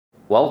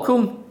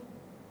Welcome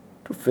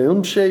to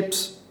Film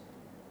Shapes,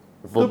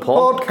 the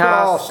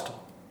podcast.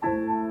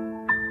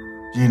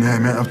 You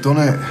name it, I've done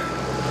it.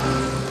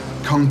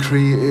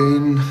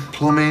 Concreting,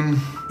 plumbing.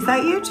 Is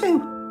that you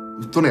two?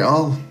 I've done it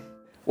all.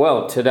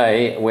 Well,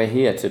 today we're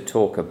here to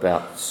talk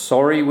about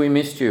Sorry We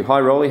Missed You. Hi,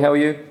 Rolly, how are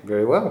you?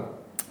 Very well.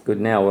 Good.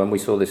 Now, when we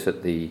saw this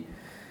at the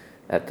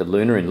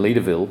Luna in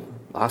Leaderville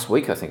last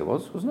week, I think it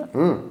was, wasn't it?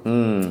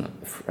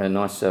 A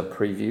nice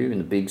preview in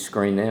the big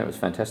screen there. It was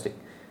fantastic.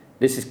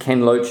 This is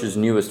Ken Loach's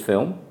newest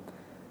film,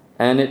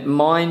 and it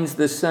mines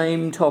the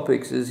same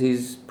topics as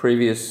his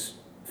previous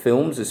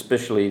films,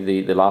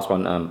 especially the last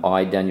one,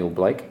 I, Daniel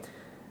Blake.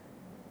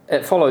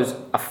 It follows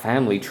a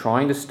family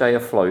trying to stay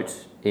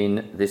afloat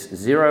in this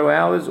 0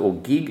 hours or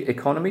gig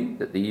economy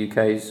that the UK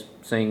is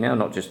seeing now,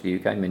 not just the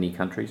UK, many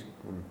countries.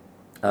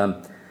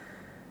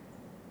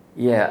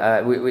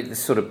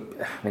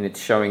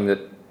 It's showing that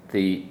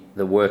the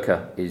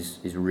worker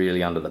is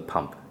really under the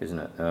pump, isn't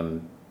it?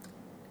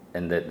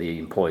 And that the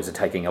employers are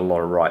taking a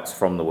lot of rights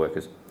from the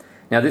workers.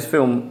 Now, this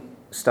film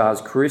stars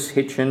Chris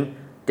Hitchen,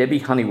 Debbie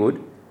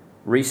Honeywood,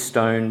 Reece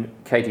Stone,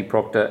 Katie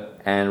Proctor,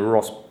 and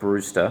Ross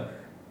Brewster.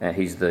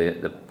 He's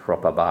the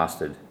proper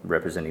bastard,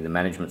 representing the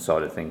management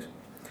side of things.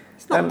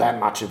 He's not that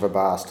much of a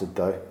bastard,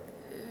 though.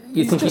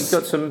 You think he's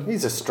got some...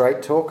 He's a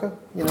straight talker,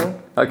 you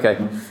know.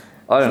 Okay.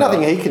 There's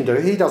nothing he can do.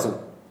 He doesn't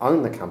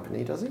own the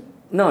company, does he?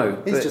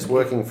 No. He's just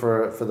working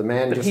for the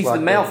man. But just he's like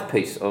the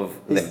mouthpiece of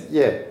them.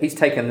 Yeah. He's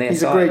taken their He's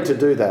side. agreed to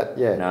do that,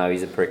 yeah. No,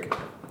 he's a prick.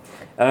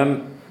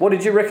 What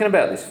did you reckon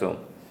about this film?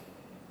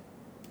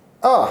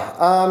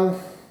 Well,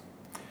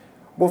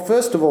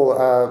 first of all,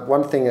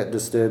 one thing that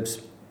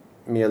disturbs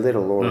me a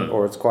little,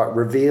 or it's quite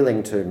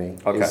revealing to me,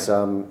 is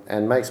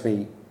and makes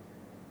me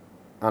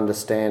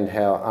understand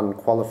how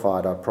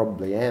unqualified I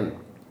probably am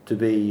to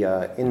be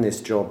in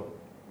this job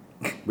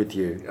with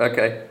you.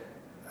 Okay.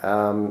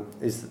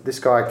 Is this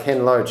guy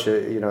Ken Loach,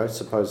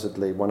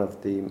 supposedly one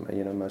of the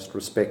most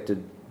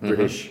respected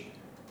British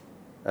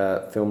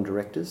film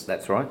directors?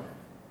 That's right.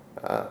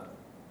 I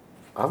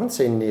haven't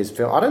seen any of his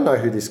film. I don't know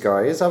who this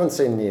guy is. I haven't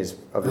seen any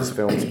of his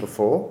films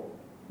before.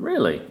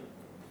 Really?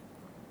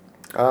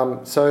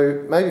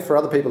 So maybe for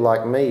other people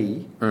like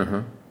me,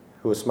 who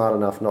are smart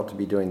enough not to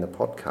be doing the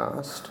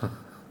podcast,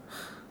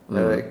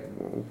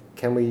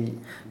 can we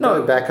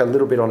go back a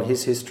little bit on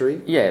his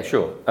history? Yeah,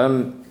 sure.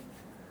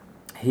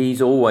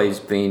 He's always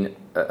been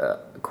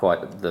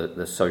quite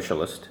the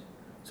socialist,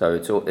 so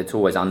it's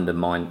always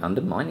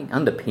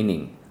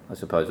underpinning, I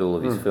suppose, all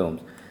of his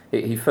films.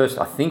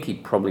 I think he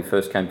probably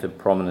first came to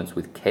prominence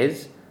with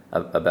Kes,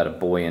 about a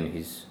boy and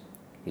his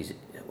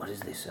what is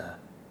this,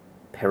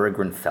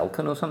 peregrine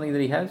falcon or something that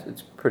he has.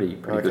 It's pretty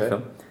good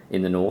film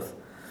in the north.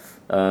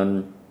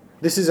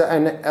 This is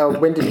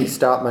when did he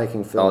start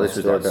making films? Oh, this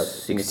was like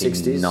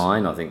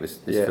 69, I think. This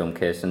film,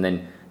 Kes, and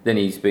then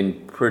he's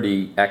been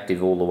pretty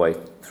active all the way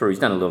through. He's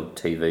done a lot of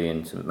TV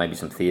and maybe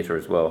some theatre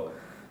as well.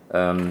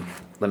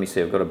 Let me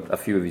see, I've got a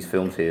few of his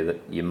films here that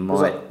you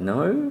might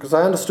know. Because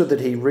I understood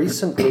that he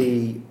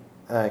recently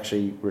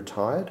actually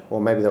retired, or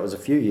maybe that was a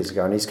few years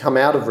ago, and he's come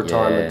out of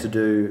retirement to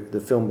do the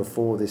film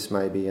before this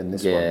maybe, and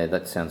this one. Yeah,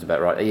 that sounds about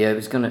right. Yeah,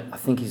 I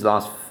think his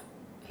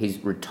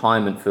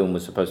retirement film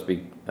was supposed to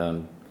be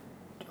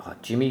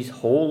Jimmy's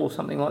Hall or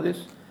something like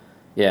this.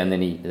 Yeah, and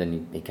then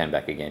he came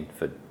back again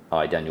for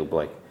I, Daniel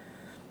Blake.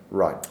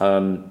 Right.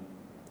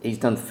 He's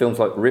done films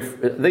like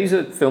Riff. These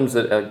are films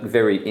that are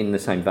very in the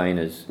same vein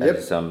as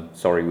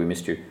Sorry We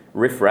Missed You.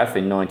 Riff Raff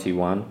in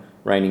 91,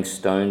 Raining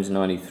Stones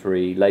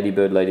 93, Lady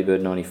Bird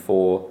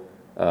 94,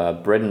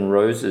 Bread and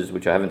Roses,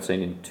 which I haven't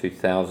seen, in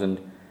 2000,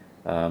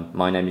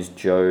 My Name is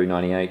Joe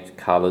 98,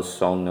 Carla's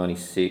Song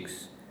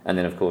 96, and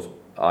then of course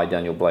I,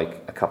 Daniel Blake,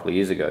 a couple of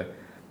years ago.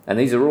 And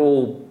these are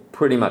all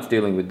pretty much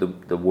dealing with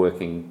the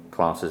working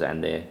classes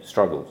and their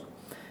struggles.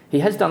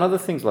 He has done other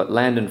things like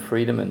Land and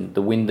Freedom and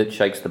The Wind That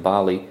Shakes the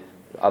Barley,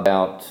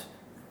 about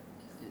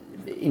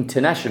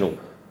international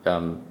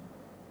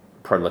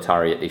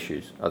proletariat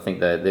issues. I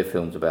think they're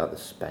films about the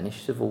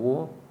Spanish Civil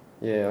War.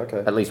 Yeah, okay.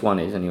 At least one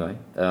is, anyway.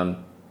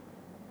 Hang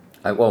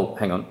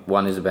on.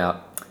 One is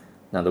about...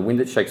 Now, The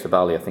Wind That Shakes the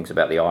Barley, I think, is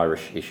about the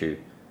Irish issues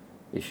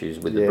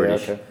with the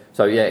British. Okay.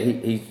 So, yeah,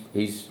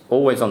 he's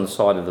always on the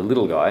side of the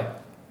little guy.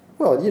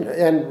 Well,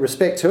 and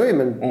respect to him,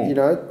 and,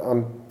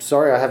 I'm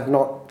sorry I have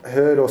not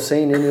heard or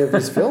seen any of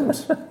his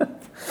films.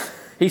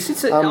 He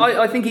sits.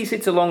 I think he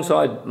sits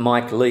alongside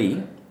Mike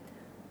Leigh,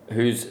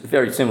 who's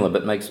very similar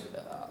but makes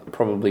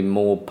probably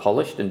more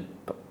polished and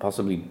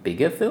possibly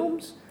bigger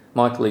films.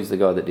 Mike Leigh's the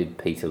guy that did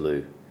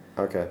Peterloo,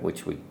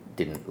 which we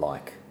didn't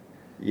like.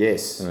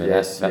 Yes,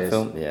 that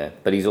film. Yeah,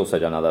 but he's also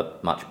done other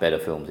much better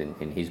films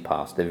in his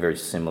past. They're very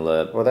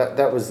similar. Well,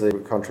 that was the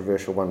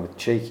controversial one with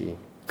Cheeky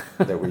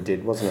that we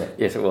did, wasn't it?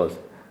 Yes, it was.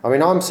 I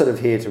mean, I'm sort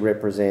of here to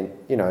represent.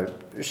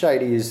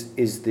 Shady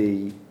is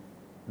the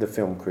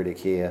film critic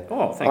here.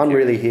 Oh, thank you. I'm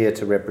really here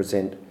to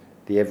represent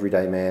the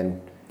everyday man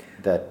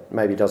that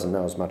maybe doesn't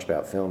know as much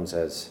about films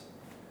as...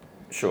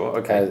 Sure,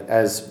 okay.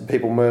 As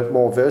people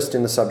more versed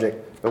in the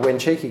subject. But when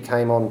Cheeky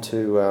came on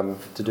to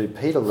do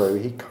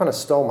Peterloo, he kind of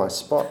stole my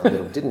spot a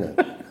little, didn't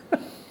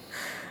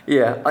he?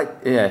 Yeah,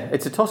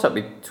 it's a toss-up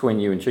between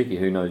you and Cheeky.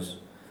 Who knows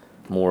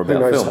more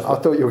about film? I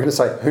thought you were going to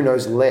say who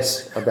knows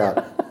less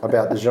about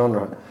the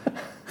genre.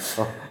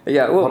 Oh,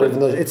 yeah, well,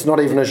 it's not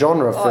even a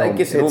genre film. I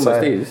guess it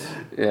almost is.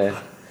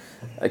 Yeah,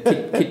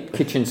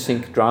 kitchen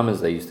sink dramas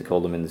they used to call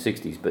them in the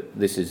 60s, but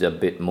this is a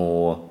bit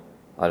more.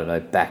 I don't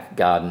know, back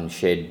garden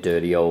shed,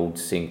 dirty old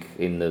sink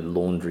in the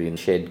laundry and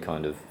shed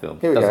kind of film.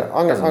 Here we go.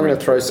 I'm going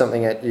to throw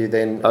something at you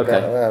then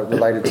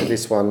related to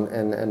this one,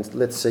 and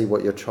let's see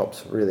what your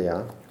chops really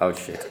are. Oh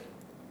shit!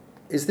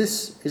 Is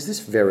this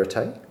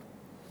verite?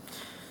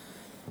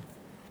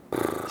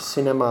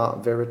 Cinema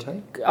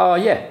verite? Oh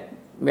yeah.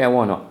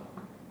 Why not?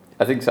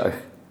 I think so.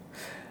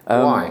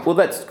 Why? Well,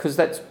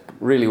 that's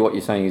really what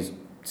you're saying is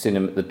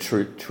cinema, the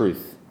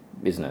truth,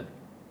 isn't it?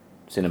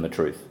 Cinema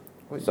truth.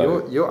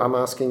 So, I'm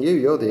asking you.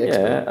 You're the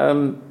expert.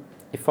 Yeah.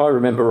 If I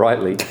remember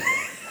rightly.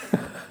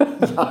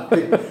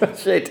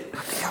 Shit. I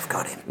think I've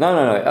got him.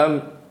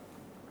 No.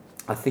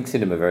 I think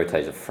cinema verite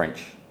is a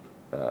French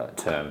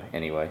term,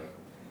 anyway.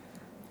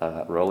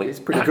 Rolly. He's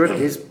pretty good.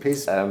 He's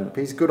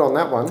good on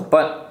that one.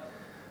 But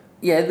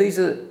yeah, these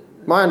are.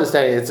 My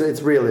understanding is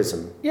it's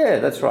realism. Yeah,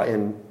 that's right.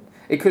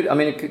 It could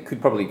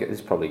probably.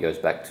 This probably goes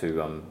back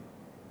to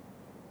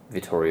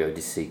Vittorio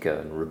De Sica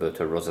and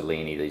Roberto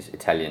Rossellini, these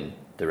Italian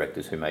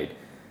directors who made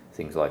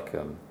things like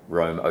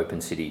Rome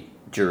Open City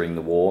during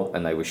the war,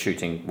 and they were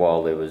shooting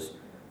while there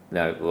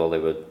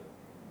were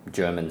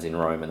Germans in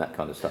Rome and that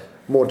kind of stuff.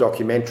 More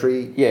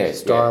documentary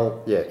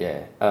style.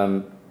 Yeah.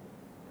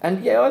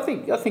 And yeah, I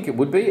think it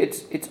would be.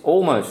 It's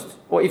almost.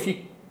 Well,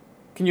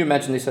 can you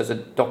imagine this as a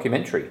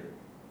documentary?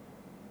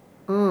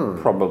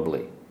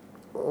 Probably.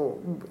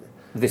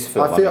 This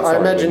film. I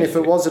imagine if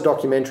it was a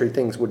documentary,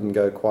 things wouldn't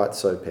go quite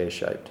so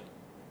pear-shaped.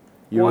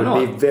 You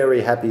would be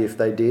very happy if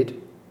they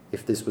did.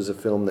 If this was a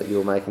film that you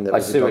were making that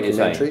was a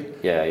documentary.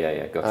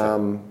 Yeah, gotcha.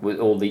 With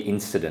all the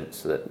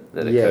incidents that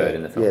occurred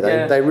in the film.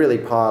 Yeah, they really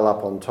pile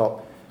up on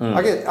top.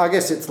 I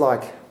guess it's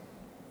like...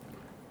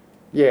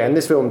 Yeah, and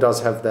this film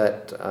does have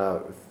that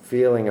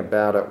feeling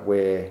about it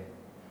where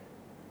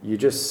you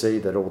just see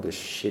that all this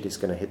shit is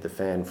going to hit the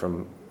fan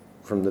from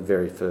the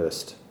very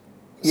first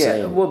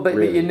scene. Well, but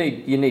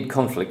really. you need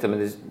conflict. I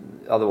mean,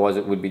 otherwise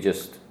it would be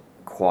just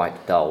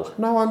quite dull.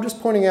 No, I'm just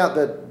pointing out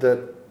that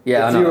the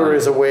viewer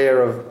is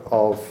aware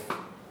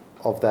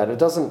of that. It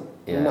doesn't.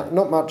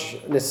 Not much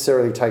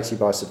necessarily takes you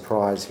by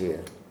surprise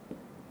here.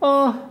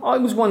 I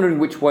was wondering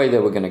which way they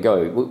were going to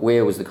go.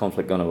 Where was the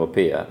conflict going to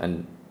appear,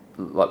 and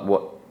like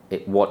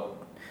what?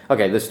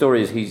 Okay, the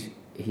story is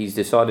he's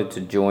decided to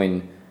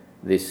join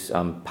this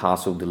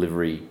parcel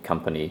delivery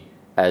company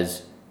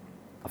as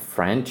a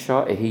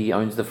franchise. He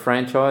owns the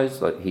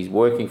franchise. Like he's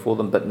working for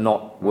them, but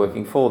not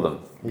working for them.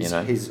 He's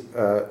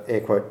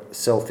air quote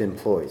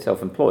self-employed.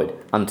 Self-employed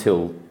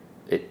until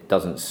it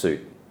doesn't suit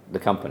the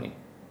company.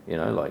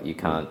 Like you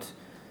can't.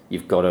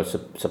 You've got to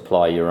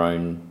supply your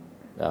own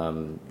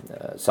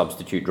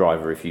substitute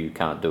driver if you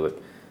can't do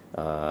it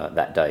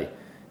that day.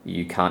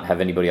 You can't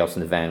have anybody else in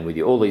the van with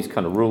you. All these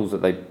kind of rules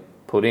that they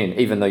put in,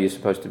 even though you're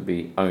supposed to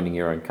be owning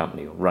your own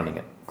company or running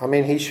it. I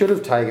mean, he should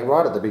have taken,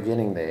 right at the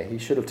beginning there, he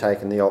should have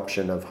taken the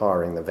option of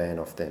hiring the van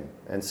off them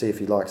and see if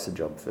he likes the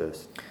job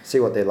first. See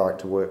what they're like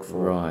to work for.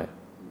 Right.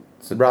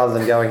 So rather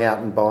than going out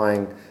and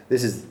buying,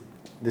 this is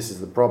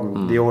the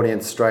problem. The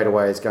audience straight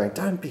away is going,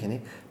 don't buy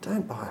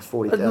a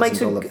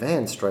 $40,000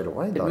 van straight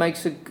away.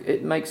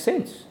 It makes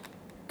sense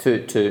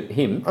to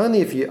him.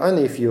 Only if you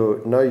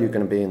know you're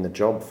going to be in the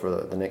job for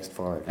the next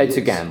 5 years. It's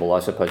a gamble, I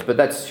suppose, but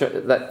that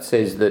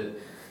says that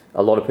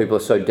a lot of people are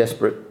so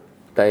desperate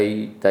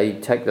they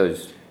take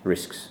those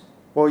risks.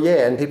 Well,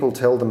 yeah, and people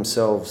tell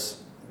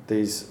themselves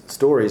these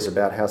stories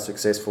about how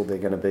successful they're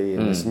going to be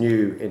in this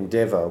new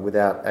endeavour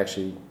without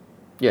actually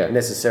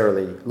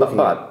necessarily looking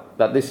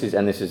But this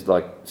is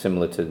like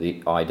similar to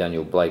the I,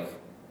 Daniel Blake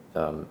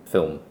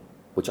film,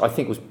 which I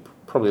think was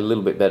probably a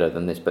little bit better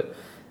than this, but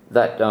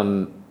that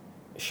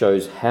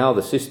shows how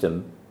the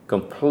system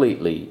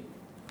completely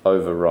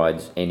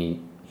overrides any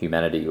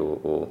humanity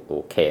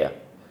or care.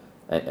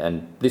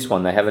 And this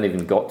one, they haven't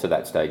even got to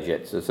that stage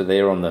yet. So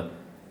they're in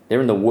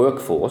the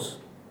workforce,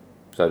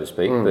 so to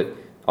speak. But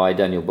I,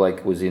 Daniel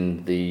Blake, was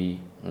in the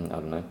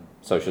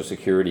Social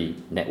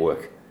Security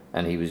network,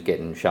 and he was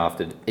getting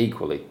shafted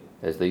equally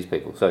as these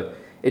people. So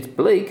it's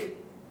bleak.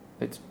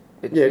 It's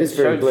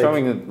very bleak.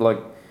 Showing that like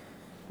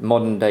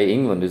modern day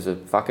England is a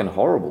fucking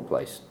horrible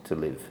place to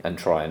live and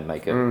try and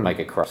make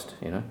a crust.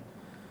 Yeah.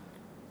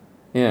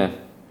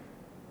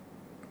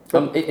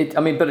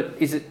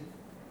 Is it?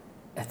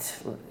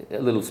 It's a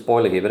little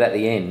spoiler here, but at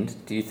the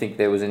end, do you think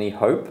there was any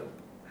hope?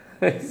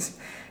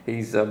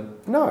 He's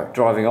no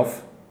driving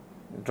off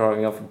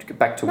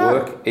back to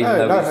work.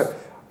 Hope.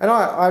 And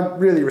I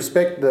really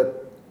respect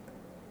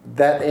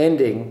that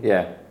ending.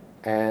 Yeah.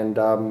 And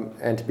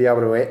to be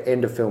able to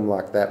end a film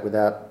like that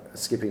without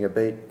skipping a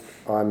beat,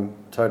 I'm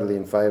totally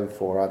in favour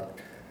for.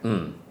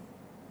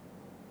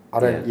 I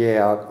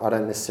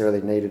don't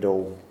necessarily need it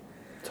all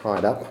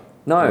tied up.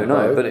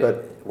 No,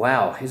 but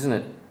wow, isn't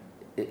it?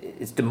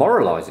 It's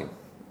demoralising,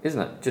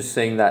 isn't it? Just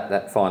seeing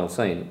that final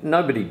scene.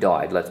 Nobody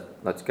died.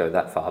 Let's go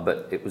that far.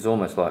 But it was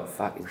almost like,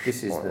 fuck.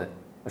 This is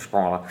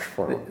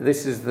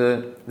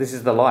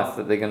the life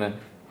that they're gonna.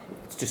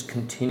 It's just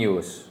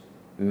continuous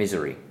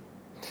misery.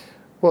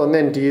 Well, and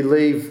then do you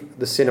leave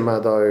the cinema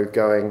though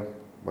going,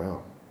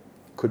 well,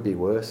 could be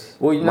worse?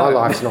 Well, my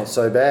life's not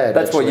so bad.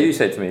 That's actually what you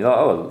said to me. Like,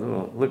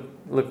 oh,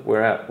 look,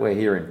 we're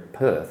here in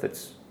Perth.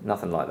 It's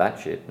nothing like that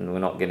shit, and we're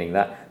not getting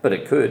that. But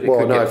it could.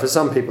 For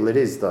some people it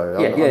is though.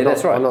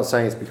 That's right. I'm not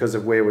saying it's because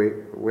of where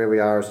we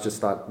are. It's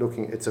just like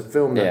looking. It's a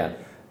film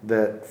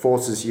that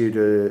forces you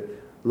to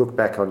look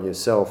back on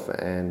yourself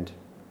and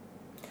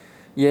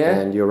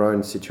your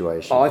own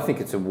situation. Oh, I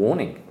think it's a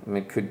warning. I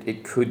mean,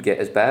 it could get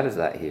as bad as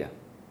that here.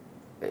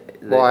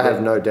 Well, I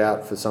have no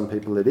doubt for some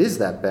people it is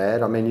that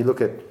bad. I mean, you look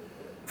at.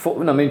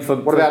 What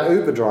about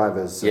Uber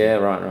drivers? Yeah,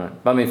 right.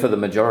 I mean, for the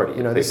majority,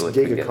 you know, this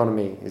gig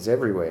economy is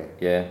everywhere.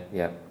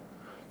 Yeah.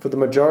 For the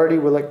majority,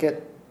 will it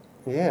get?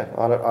 Yeah,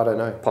 I don't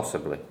know.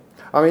 Possibly.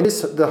 I mean,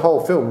 the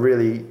whole film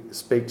really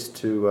speaks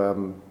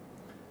to.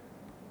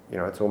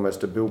 It's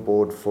almost a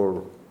billboard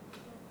for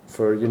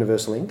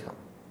universal income.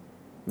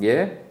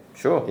 Yeah,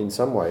 sure. In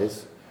some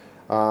ways.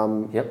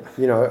 Yep.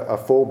 A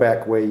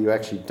fallback where you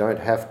actually don't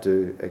have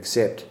to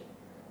accept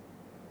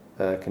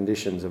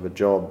conditions of a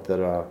job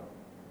that are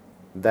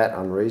that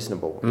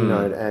unreasonable. Give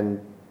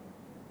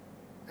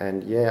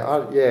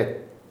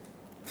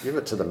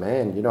it to the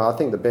man. I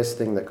think the best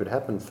thing that could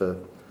happen for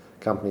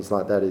companies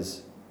like that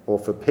or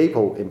for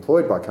people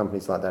employed by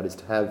companies like that is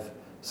to have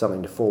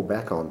something to fall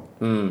back on,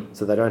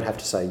 so they don't have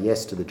to say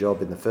yes to the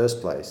job in the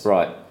first place.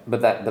 Right,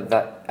 but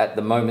that at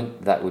the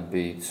moment that would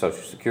be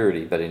Social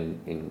Security, but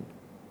in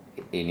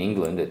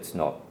England it's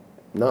not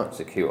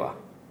secure.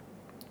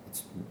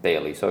 It's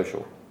barely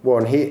social. Well,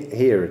 and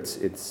here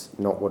it's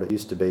not what it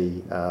used to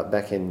be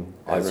back in,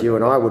 as you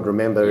and I would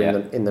remember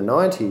in the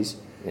 90s,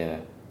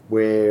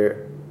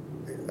 where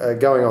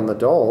going on the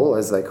dole,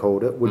 as they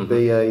called it, would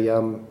be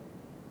a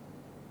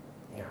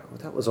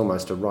that was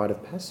almost a rite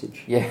of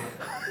passage. Yeah.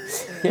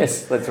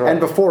 Yes, that's right.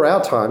 And before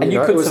our time,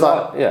 it was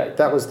like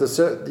that was the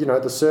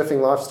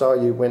surfing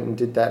lifestyle. You went and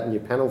did that in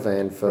your panel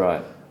van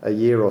for a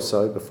year or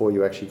so before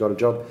you actually got a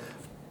job.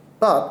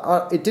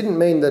 But it didn't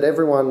mean that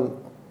everyone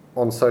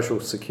on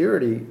Social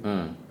Security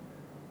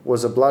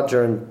was a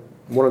bludger and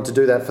wanted to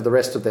do that for the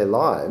rest of their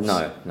lives.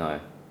 No.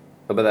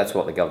 But that's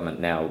what the government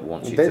now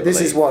wants you to believe.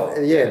 This is what,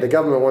 the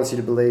government wants you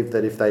to believe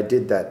that if they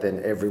did that,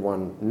 then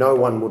no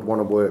one would want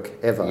to work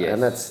ever. Yes.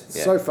 And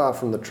that's so far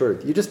from the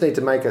truth. You just need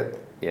to make it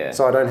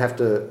so I don't have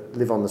to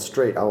live on the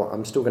street.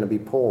 I'm still going to be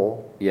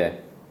poor. Yeah.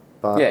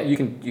 But you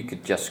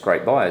could just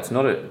scrape by. It's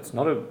not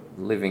a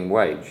living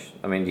wage.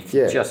 I mean, you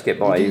can just get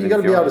by. You've got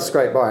to be able to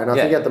scrape by. And I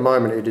think at the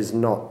moment that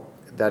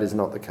is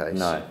not the case.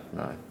 No.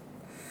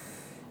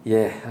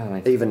 Yeah. I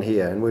mean, even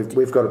here. And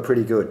we've got it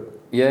pretty good.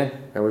 Yeah.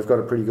 And we've got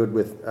it pretty good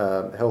with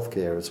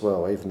healthcare as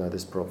well, even though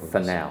there's problems.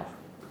 For now.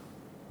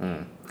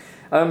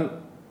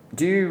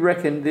 Do you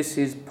reckon this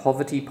is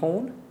poverty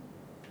porn?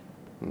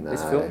 No.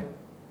 This film?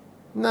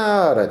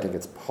 No, I don't think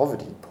it's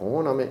poverty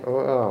porn. I mean,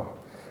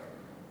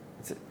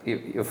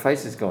 your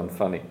face has gone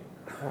funny.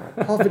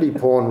 Poverty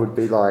porn would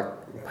be like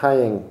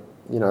paying,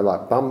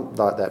 like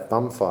that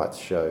bum fights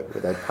show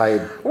where they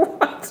paid.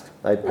 What?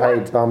 They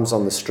paid bums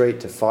on the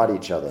street to fight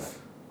each other.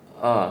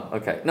 Ah,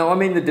 okay. No, I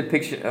mean the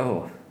depiction.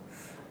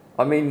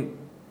 I mean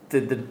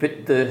the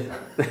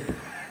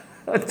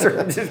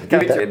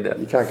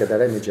you can't get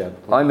that image out.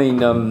 I mean,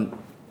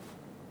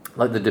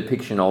 like the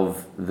depiction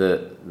of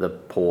the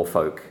poor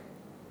folk,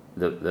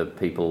 the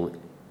people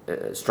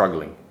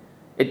struggling.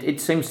 It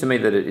seems to me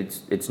that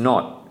it's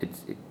not.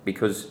 It's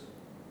because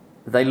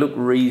they look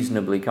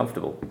reasonably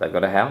comfortable. They've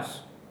got a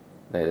house.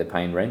 They're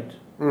paying rent.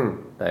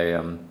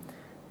 They've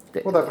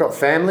got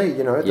family.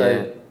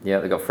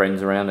 They've got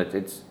friends around.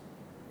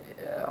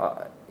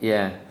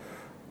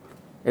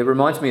 It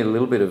reminds me a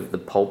little bit of the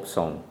Pulp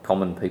song,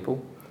 Common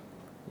People,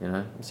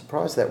 I'm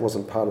surprised that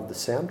wasn't part of the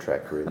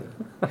soundtrack, really.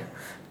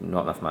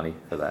 Not enough money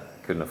for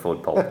that. Couldn't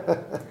afford Pulp.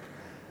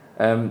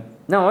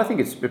 No, I think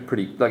it's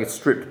pretty, it's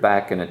stripped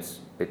back and it's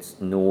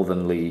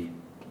northerly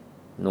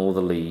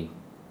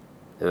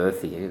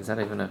earthy. Is that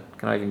even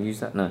can I even use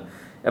that? No.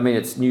 I mean,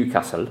 it's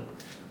Newcastle,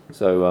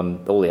 so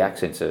all the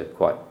accents are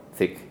quite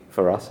thick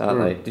for us,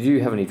 aren't they? Did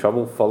you have any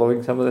trouble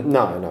following some of them?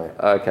 No.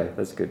 Okay,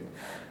 that's good.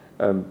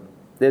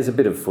 There's a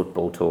bit of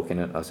football talk in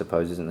it, I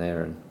suppose, isn't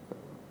there? And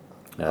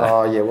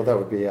well, that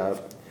would be.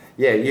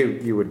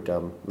 You would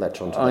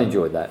latch onto that. I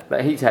enjoyed that,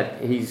 but he's. I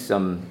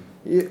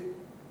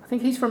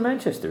think he's from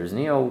Manchester, isn't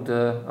he? Old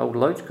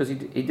Loach, because he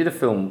did a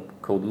film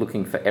called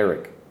Looking for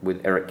Eric with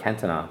Eric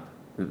Cantona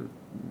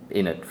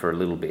in it for a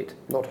little bit.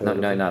 Not heard.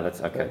 No, that's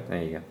okay. Yeah.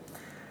 There you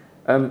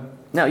go.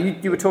 Now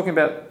you were talking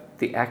about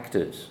the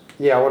actors.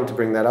 Yeah, I wanted to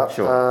bring that up.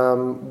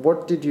 Sure.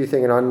 What did you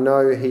think? And I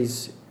know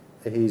he's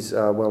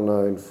well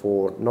known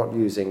for not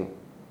using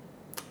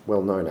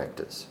well-known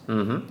actors.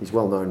 Mm-hmm. He's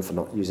well known for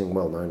not using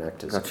well-known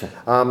actors. Gotcha.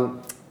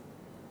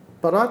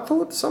 But I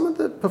thought some of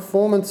the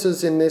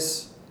performances in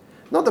this,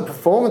 not the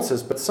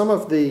performances, but some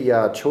of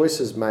the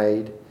choices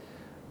made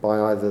by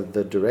either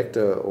the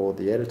director or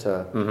the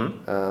editor.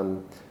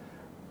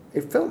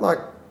 It felt like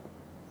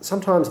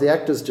sometimes the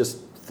actors just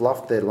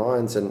fluffed their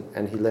lines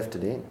and he left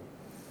it in.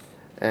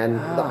 And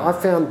I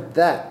found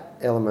that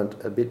element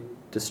a bit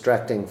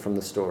distracting from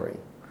the story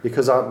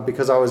because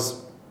I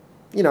was,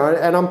 and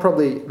I'm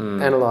probably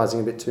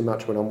analysing a bit too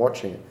much when I'm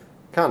watching it.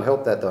 Can't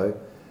help that though.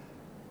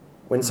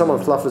 When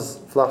someone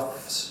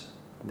fluffs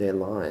their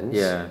lines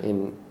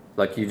in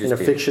like you just in a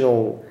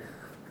fictional,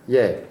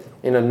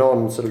 in a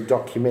non sort of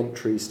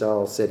documentary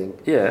style setting,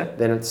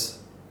 then it's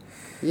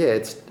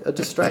a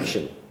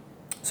distraction.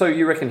 So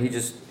you reckon he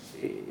just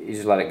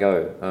let it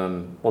go?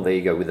 Well, there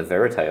you go with the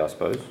verite, I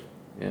suppose.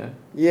 Yeah.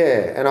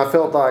 Yeah, and I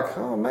felt like,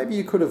 maybe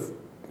you could have.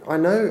 I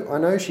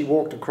know she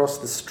walked across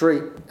the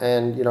street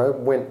and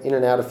went in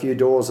and out a few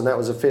doors, and that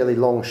was a fairly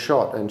long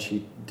shot, and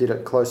she did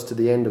it close to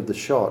the end of the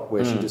shot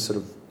where she just sort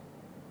of,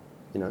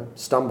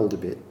 stumbled a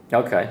bit.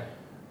 Okay.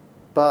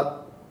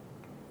 But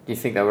do you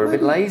think they were a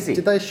bit lazy?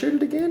 Did they shoot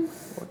it again?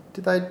 Or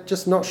did they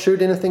just not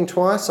shoot anything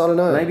twice? I don't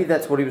know. Maybe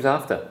that's what he was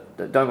after.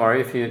 Don't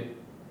worry,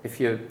 if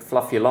you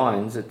fluff your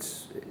lines,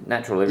 it's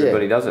natural.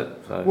 Everybody does it.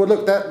 So. Well,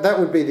 look, that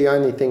would be the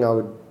only thing I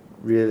would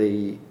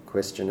really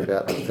question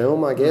about the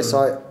film. I guess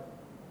I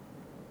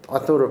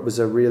thought it was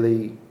a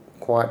really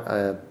quite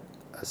a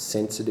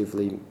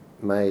sensitively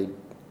made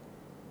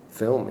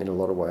film in a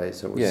lot of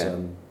ways. It was.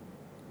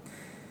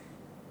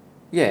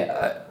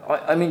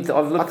 I mean,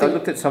 I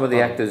looked at some of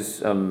the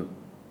actors'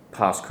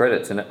 past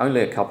credits, and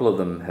only a couple of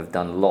them have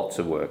done lots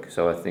of work.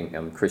 So I think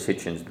Chris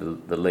Hitchens,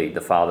 the lead,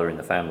 the father in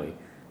the family,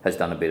 has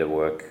done a bit of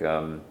work.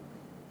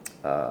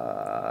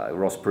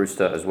 Ross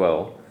Brewster as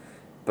well,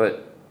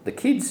 but the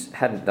kids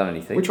hadn't done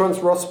anything. Which one's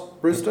Ross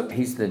Brewster?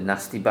 He's the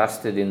nasty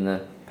bastard in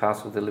the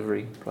parcel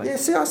delivery place. Yeah,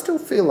 see, I still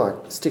feel like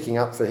sticking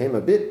up for him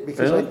a bit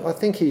because really? I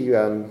think he,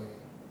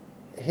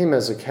 him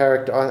as a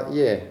character,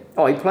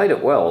 Oh, he played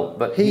it well,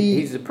 but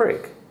he's a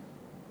prick.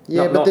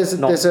 Yeah, but there's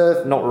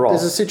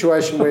a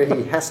situation where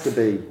he has to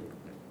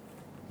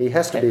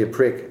be a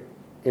prick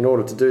in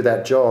order to do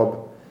that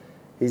job.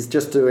 He's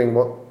just doing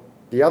what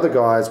the other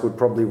guys would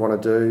probably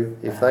want to do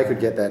if they could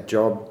get that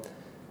job.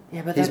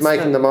 Yeah, but he's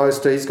making the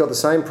most. He's got the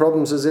same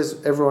problems as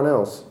everyone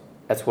else.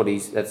 That's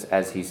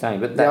as he's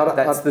saying. But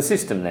that's the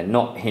system then,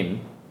 not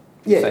him.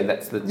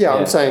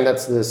 I'm saying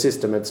that's the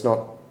system. It's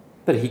not.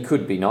 But he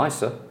could be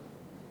nicer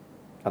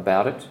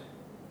about it.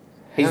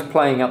 He's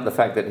playing up the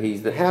fact that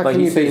he's the. How can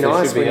you be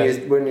nice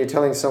when you're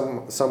telling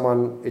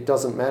someone it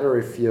doesn't matter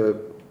if your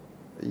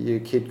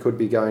kid could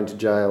be going to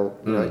jail?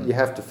 You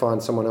have to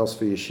find someone else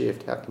for your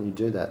shift. How can you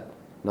do that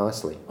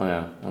nicely? Oh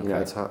yeah, okay.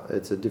 It's hard,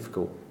 it's a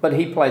difficult. But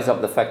he plays up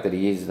the fact that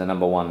he is the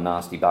number one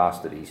nasty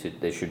bastard.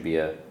 There should be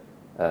a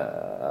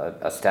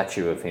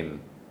statue of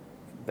him,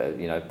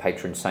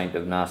 patron saint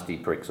of nasty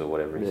pricks or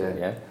whatever he said.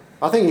 Yeah.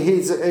 I think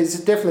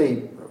he's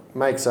definitely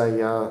makes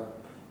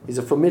he's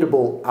a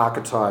formidable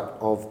archetype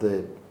of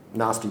the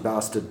nasty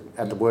bastard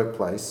at the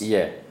workplace.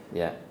 Yeah.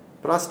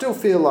 But I still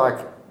feel like,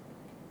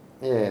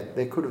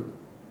 there could have.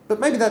 But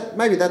maybe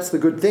that's the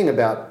good thing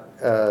about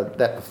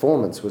that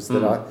performance was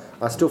that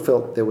I still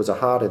felt there was a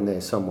heart in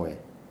there somewhere.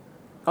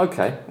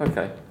 Okay.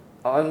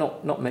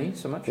 Not me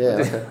so much.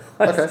 Yeah.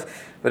 Okay.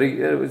 But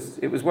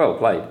it was well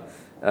played.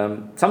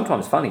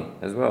 Sometimes funny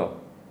as well.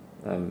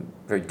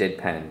 Very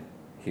deadpan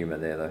humour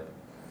there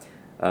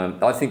though.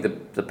 I think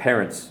the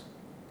parents.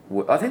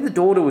 I think the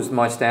daughter was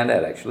my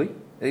standout actually,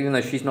 even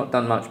though she's not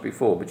done much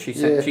before. But she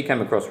came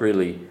across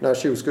really. No,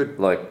 she was good.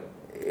 Like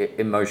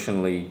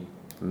emotionally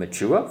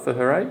mature for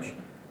her age.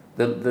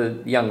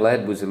 The young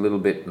lad was a little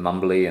bit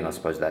mumbly, and I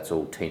suppose that's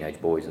all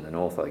teenage boys in the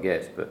north, I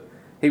guess. But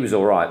he was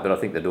all right. But I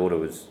think the daughter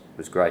was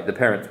great. The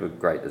parents were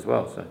great as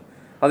well. So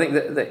I think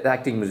the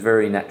acting was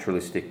very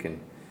naturalistic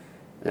and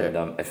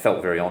it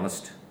felt very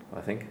honest. I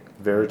think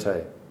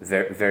verite.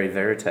 Very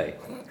verite.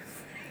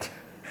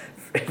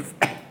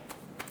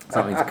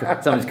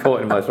 Something's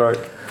caught in my throat.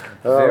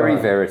 Very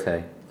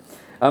verite.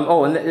 And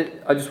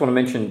I just want to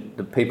mention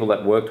the people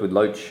that worked with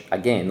Loach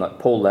again. Like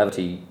Paul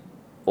Laverty,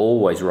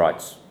 always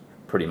writes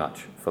pretty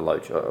much for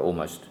Loach,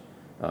 almost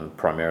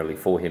primarily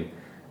for him.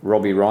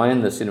 Robbie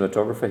Ryan, the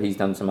cinematographer, he's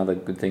done some other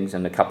good things,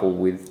 and a couple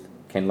with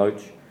Ken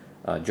Loach.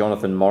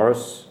 Jonathan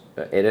Morris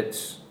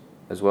edits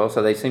as well.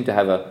 So they seem to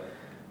have a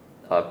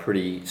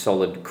pretty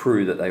solid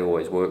crew that they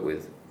always work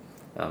with.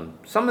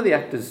 Some of the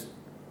actors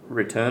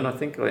return, I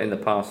think, in the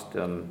past.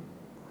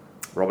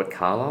 Robert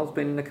Carlyle's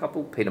been in a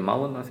couple. Peter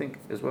Mullen, I think,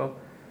 as well.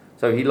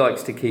 So he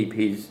likes to keep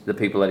the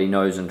people that he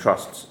knows and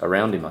trusts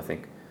around him, I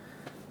think,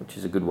 which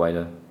is a good way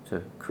to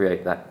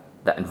create that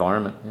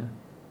environment.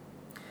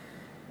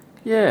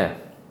 Yeah.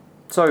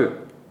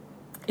 So,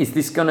 is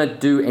this going to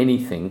do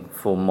anything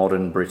for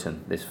modern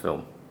Britain, this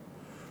film?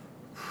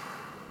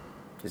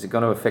 Is it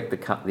going to affect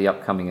the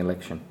upcoming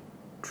election?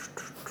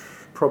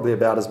 Probably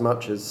about as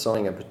much as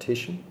signing a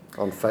petition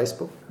on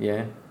Facebook.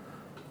 Yeah.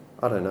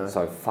 I don't know.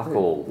 So fuck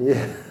all.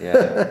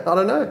 Yeah. I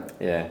don't know.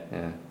 Yeah.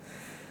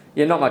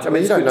 Yeah, not much. I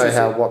mean, you don't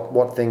know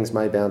what things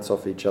may bounce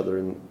off each other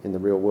in the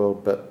real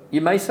world, but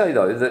you may say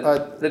though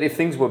that if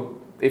things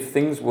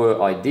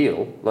were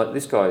ideal, like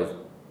this guy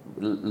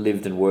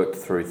lived and worked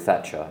through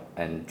Thatcher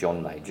and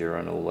John Major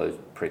and all those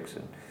pricks,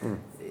 and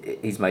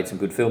he's made some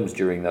good films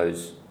during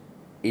those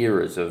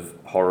eras of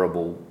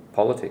horrible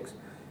politics.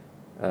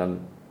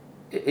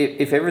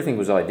 If everything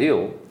was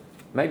ideal,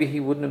 maybe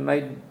he wouldn't have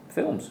made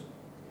films.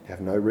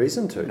 Have no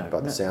reason to,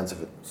 by the sounds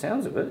of it.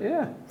 Sounds of it,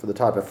 yeah. For the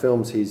type of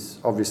films he's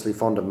obviously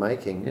fond of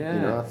making,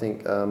 I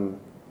think.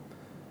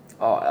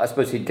 I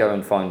suppose he'd go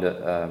and find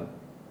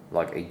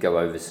he'd go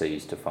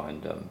overseas to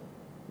find,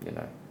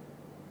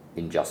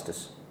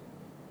 injustice.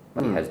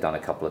 But he has done a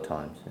couple of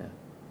times, yeah.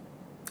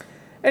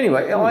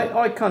 Anyway,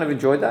 I kind of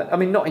enjoyed that. I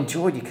mean, not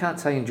enjoyed. You can't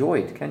say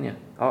enjoyed, can you?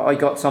 I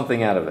got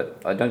something out of it.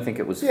 I don't think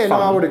it was. Yeah, fun,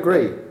 no, I would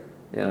agree.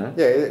 Yeah,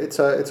 it's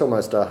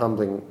almost a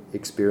humbling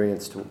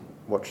experience to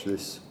watch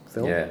this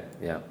film.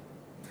 Yeah.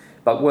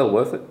 But well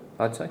worth it,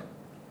 I'd say.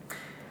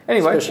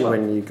 Anyway, especially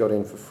when you got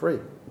in for free.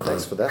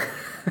 Thanks for that.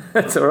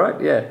 That's all right.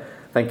 Yeah,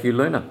 thank you,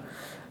 Luna.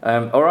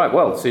 All right.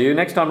 Well, see you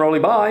next time, Rolly.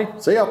 Bye.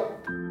 See ya.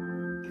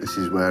 This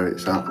is where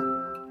it's at.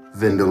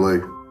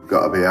 Vindaloo.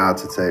 Got to be hard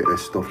to take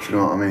this stuff. Do you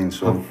know what I mean?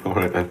 So, all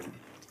right then.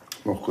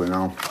 Luckily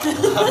now.